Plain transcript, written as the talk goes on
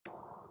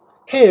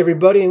Hey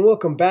everybody, and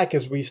welcome back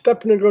as we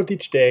step into growth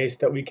each day so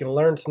that we can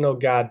learn to know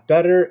God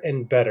better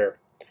and better.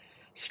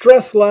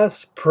 Stress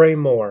less, pray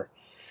more.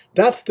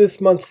 That's this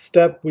month's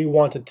step we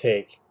want to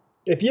take.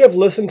 If you have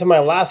listened to my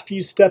last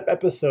few step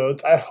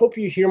episodes, I hope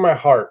you hear my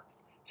heart.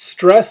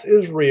 Stress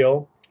is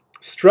real.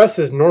 Stress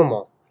is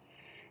normal.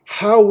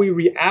 How we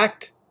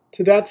react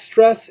to that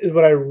stress is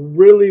what I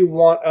really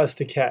want us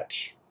to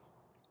catch.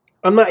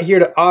 I'm not here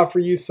to offer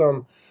you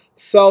some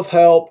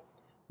self-help,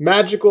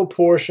 magical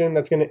portion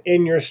that's going to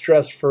end your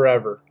stress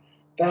forever.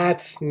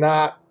 That's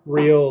not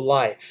real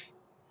life.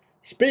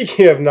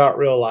 Speaking of not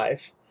real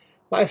life,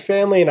 my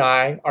family and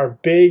I are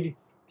big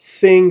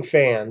Sing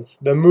fans,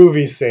 the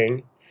movie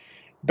Sing.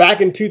 Back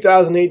in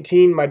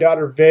 2018, my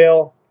daughter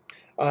Vale,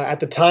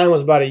 at the time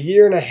was about a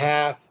year and a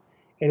half,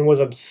 and was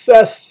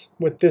obsessed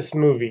with this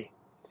movie.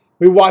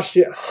 We watched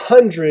it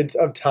hundreds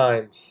of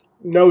times,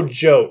 no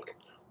joke,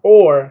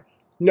 or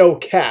no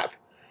cap,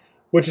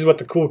 which is what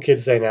the cool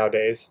kids say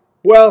nowadays.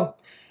 Well,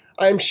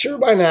 I am sure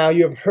by now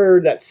you have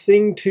heard that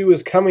Sing 2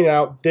 is coming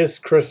out this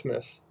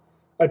Christmas.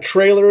 A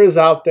trailer is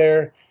out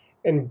there,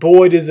 and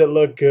boy does it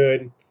look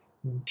good,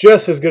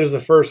 just as good as the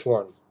first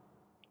one.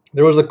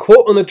 There was a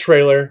quote in the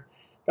trailer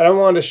that I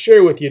wanted to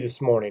share with you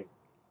this morning.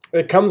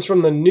 It comes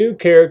from the new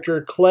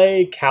character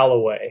Clay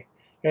Calloway,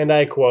 and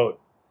I quote,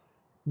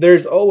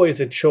 "There's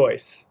always a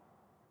choice.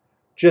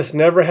 Just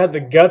never had the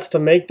guts to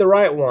make the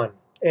right one,"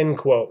 end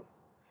quote.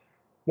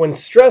 When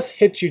stress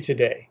hits you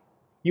today,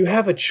 you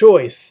have a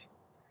choice.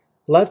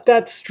 Let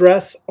that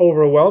stress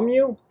overwhelm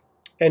you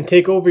and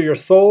take over your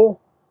soul,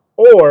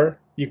 or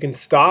you can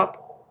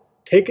stop,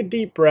 take a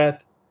deep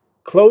breath,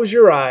 close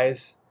your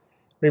eyes,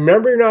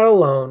 remember you're not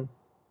alone,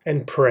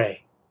 and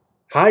pray.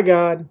 Hi,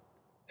 God.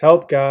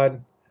 Help,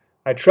 God.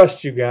 I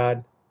trust you,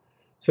 God.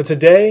 So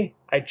today,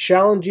 I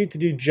challenge you to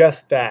do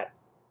just that.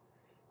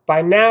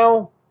 By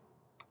now,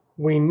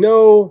 we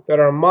know that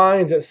our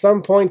minds at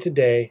some point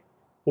today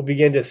will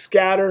begin to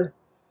scatter.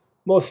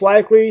 Most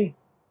likely,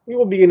 we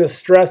will begin to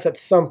stress at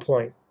some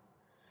point.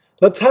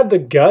 Let's have the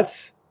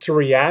guts to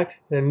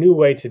react in a new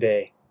way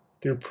today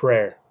through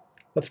prayer.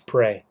 Let's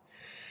pray.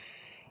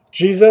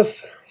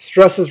 Jesus,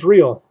 stress is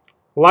real.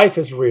 Life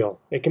is real.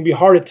 It can be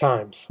hard at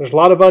times. There's a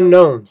lot of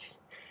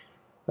unknowns.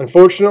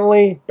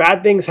 Unfortunately,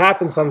 bad things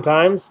happen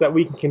sometimes that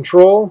we can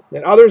control,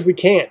 and others we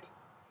can't.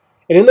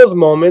 And in those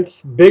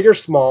moments, big or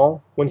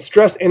small, when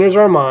stress enters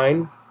our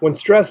mind, when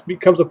stress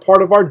becomes a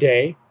part of our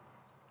day,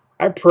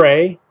 I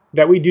pray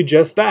that we do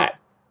just that.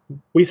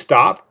 We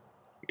stop,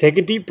 take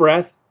a deep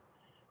breath,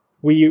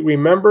 we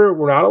remember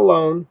we're not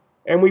alone,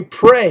 and we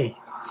pray.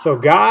 So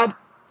God,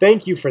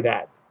 thank you for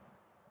that,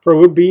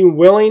 for being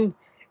willing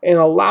and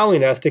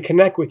allowing us to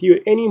connect with you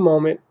at any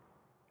moment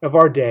of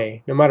our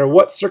day, no matter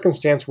what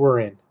circumstance we're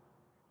in.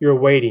 You're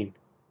waiting.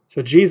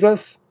 So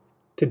Jesus,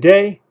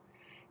 today,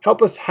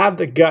 help us have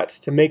the guts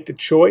to make the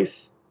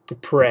choice to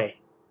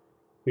pray.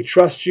 We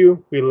trust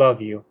you. We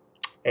love you.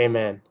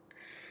 Amen.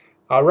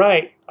 All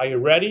right. Are you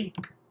ready?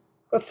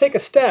 Let's take a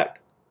step.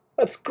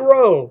 Let's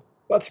grow.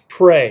 Let's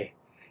pray.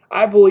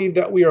 I believe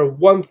that we are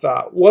one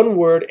thought, one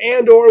word,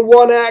 and or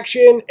one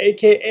action,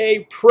 aka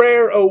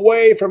prayer,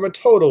 away from a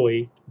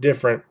totally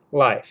different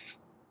life.